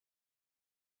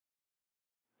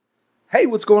Hey,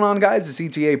 what's going on, guys?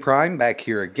 It's ETA Prime back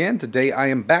here again. Today I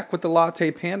am back with the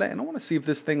LattePanda, and I want to see if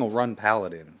this thing will run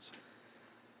Paladins.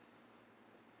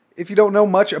 If you don't know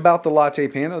much about the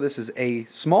LattePanda, this is a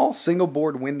small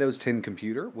single-board Windows 10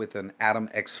 computer with an Atom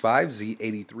X5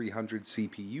 Z8300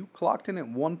 CPU clocked in at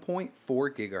 1.4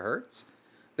 gigahertz.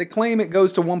 They claim it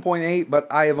goes to 1.8, but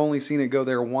I have only seen it go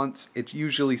there once. It's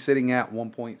usually sitting at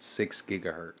 1.6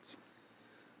 gigahertz.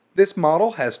 This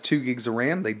model has 2 gigs of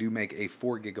RAM. They do make a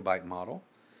 4 gigabyte model.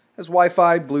 Has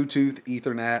Wi-Fi, Bluetooth,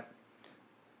 Ethernet.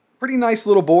 Pretty nice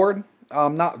little board.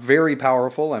 Not very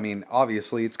powerful. I mean,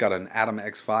 obviously it's got an Atom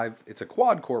X5. It's a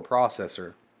quad-core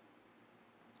processor.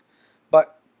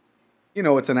 But, you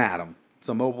know, it's an Atom. It's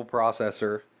a mobile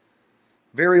processor.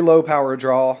 Very low power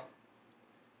draw.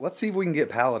 Let's see if we can get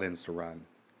Paladins to run.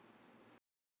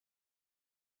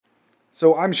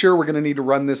 So I'm sure we're going to need to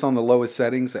run this on the lowest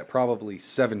settings at probably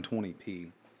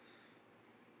 720p.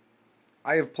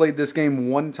 I have played this game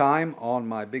one time on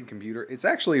my big computer. It's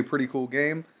actually a pretty cool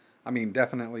game. I mean,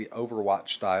 definitely Overwatch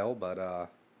style, but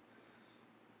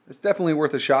it's definitely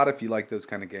worth a shot if you like those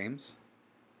kind of games.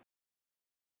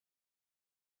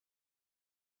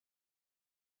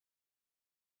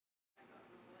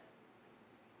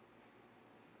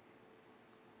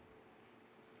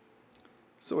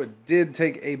 So it did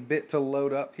take a bit to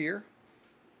load up here.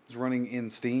 It's running in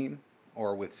Steam,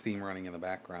 or with Steam running in the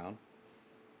background.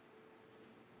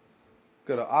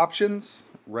 Go to Options,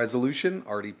 Resolution,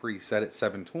 already preset at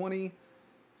 720.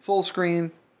 Full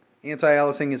screen,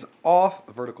 anti-aliasing is off,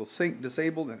 vertical sync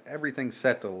disabled, and everything's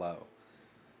set to low.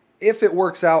 If it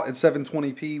works out at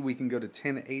 720p, we can go to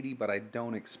 1080, but I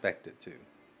don't expect it to.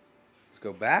 Let's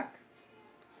go back,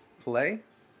 play.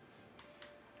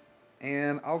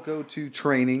 And I'll go to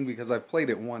training because I've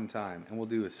played it one time, and we'll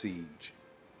do a siege.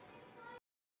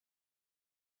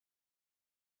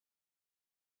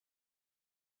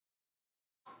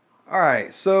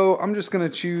 Alright, so I'm just going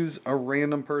to choose a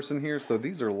random person here. So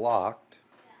these are locked.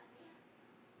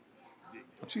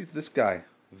 I'll choose this guy,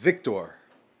 Victor.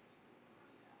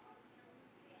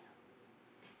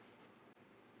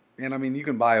 And I mean, you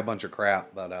can buy a bunch of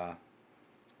crap, but I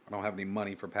don't have any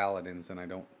money for Paladins, and I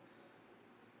don't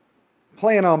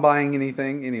plan on buying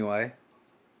anything anyway.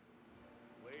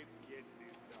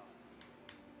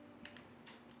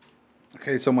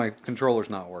 Okay, so my controller's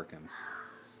not working.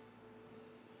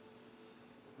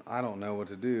 I don't know what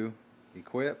to do.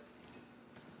 Equip.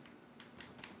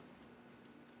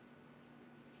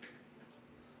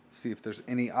 See if there's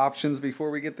any options before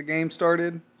we get the game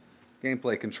started.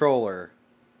 Gameplay controller.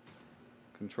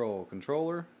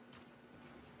 Controller.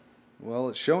 Well,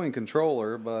 it's showing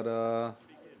controller, but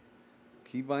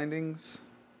key bindings?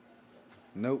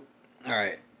 Nope.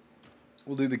 Alright.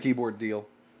 We'll do the keyboard deal.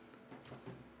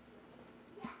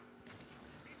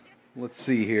 Let's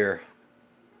see here.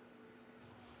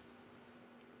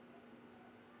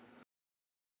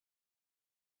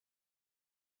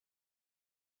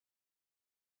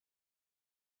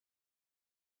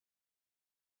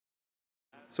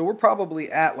 So we're probably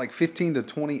at like 15 to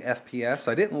 20 FPS.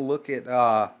 I didn't look at,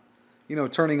 you know,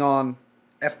 turning on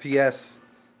FPS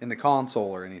in the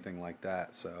console or anything like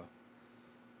that, so.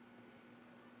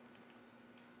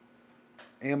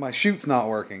 And my shoot's not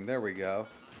working. There we go.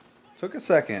 Took a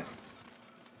second.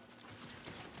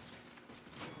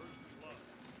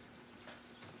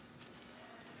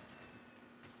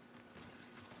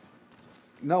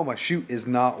 No, my shoot is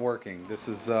not working. This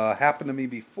has happened to me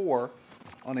before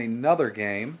on another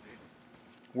game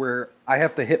where I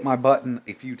have to hit my button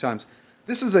a few times.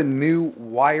 This is a new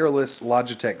wireless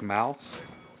Logitech mouse.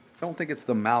 I don't think it's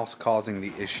the mouse causing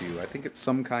the issue. I think it's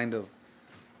some kind of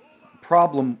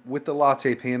problem with the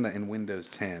LattePanda in Windows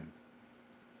 10.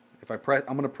 If I press,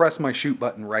 I'm going to press my shoot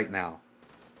button right now.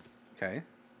 Okay,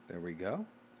 there we go.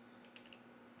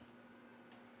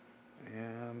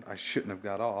 And I shouldn't have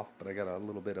got off, but I got a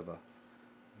little bit of a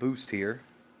boost here.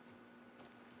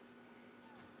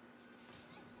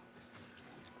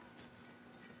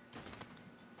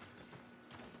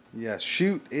 Yeah,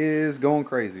 shoot is going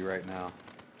crazy right now.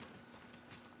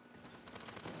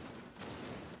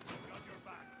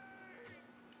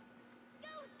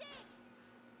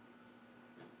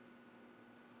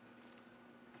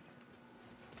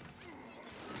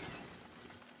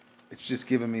 It's just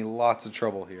giving me lots of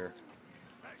trouble here.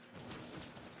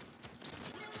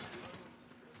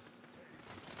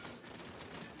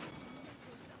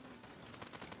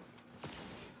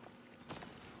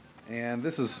 And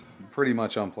this is pretty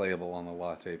much unplayable on the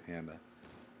LattePanda.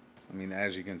 I mean,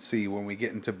 as you can see, when we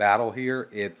get into battle here,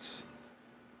 it's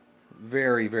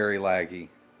very, very laggy.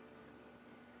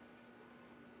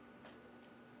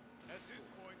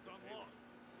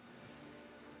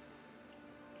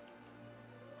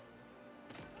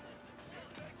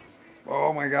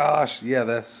 Oh my gosh. Yeah,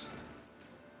 this.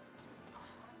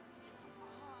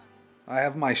 I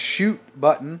have my shoot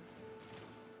button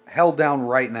held down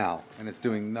right now, and it's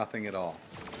doing nothing at all.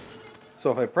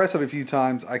 So if I press it a few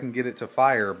times, I can get it to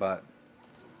fire, but...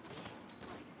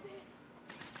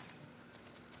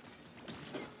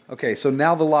 Okay, so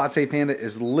now the LattePanda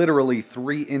is literally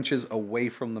 3 inches away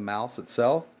from the mouse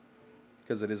itself,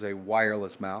 because it is a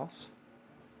wireless mouse.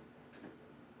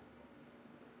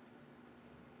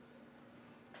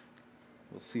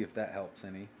 We'll see if that helps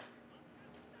any.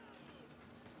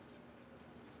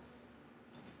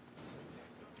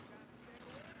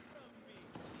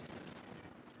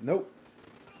 Nope.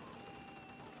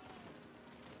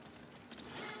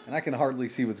 And I can hardly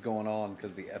see what's going on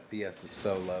because the FPS is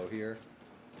so low here.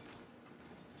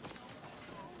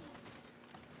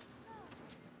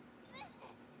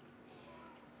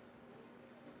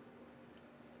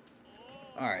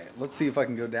 Alright, let's see if I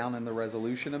can go down in the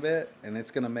resolution a bit, and it's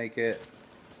going to make it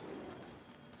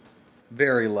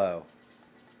very low.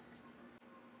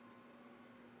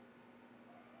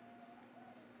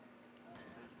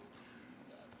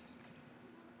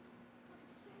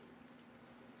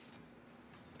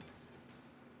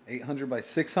 .800 by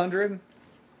 600.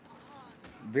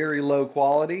 Very low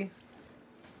quality.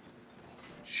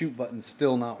 Shoot button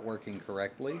still not working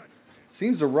correctly.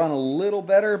 Seems to run a little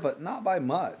better, but not by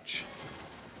much.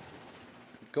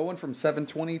 Going from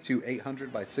 720 to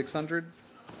 800 by 600.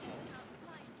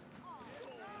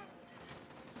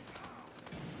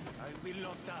 I will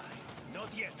not die. Not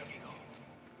yet, amigo.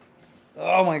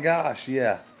 Oh my gosh,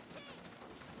 yeah.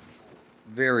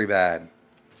 Very bad.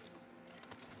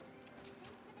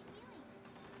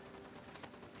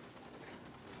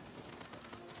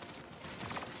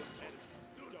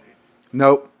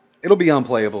 Nope. It'll be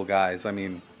unplayable, guys. I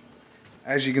mean,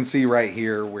 as you can see right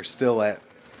here, we're still at,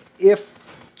 if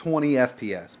 20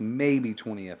 FPS, maybe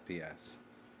 20 FPS.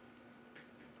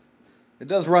 It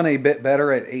does run a bit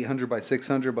better at 800 by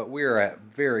 600, but we're at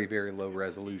very, very low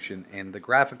resolution, and the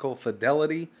graphical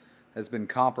fidelity has been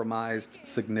compromised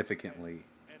significantly.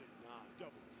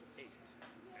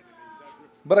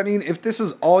 But I mean, if this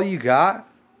is all you got,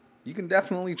 you can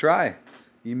definitely try.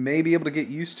 You may be able to get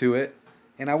used to it.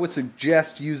 And I would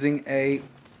suggest using a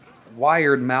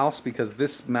wired mouse because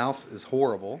this mouse is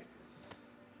horrible.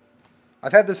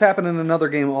 I've had this happen in another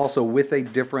game also with a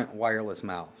different wireless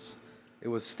mouse. It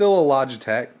was still a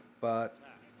Logitech, but...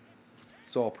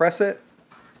 So I'll press it.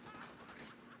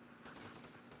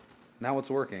 Now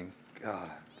it's working. God,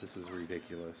 this is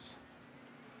ridiculous.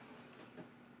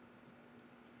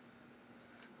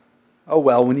 Oh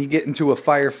well, when you get into a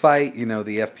firefight, you know,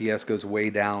 the FPS goes way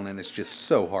down and it's just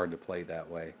so hard to play that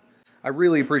way. I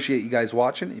really appreciate you guys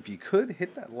watching. If you could,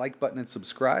 hit that like button and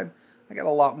subscribe. I got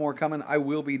a lot more coming. I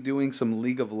will be doing some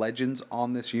League of Legends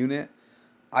on this unit.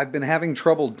 I've been having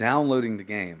trouble downloading the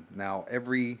game. Now,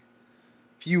 every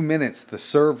few minutes, the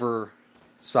server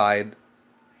side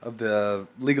of the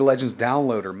League of Legends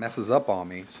downloader messes up on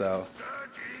me, so...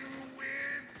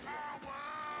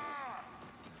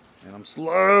 And I'm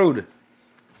slowed.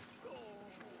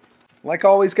 Like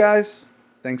always, guys,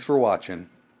 thanks for watching.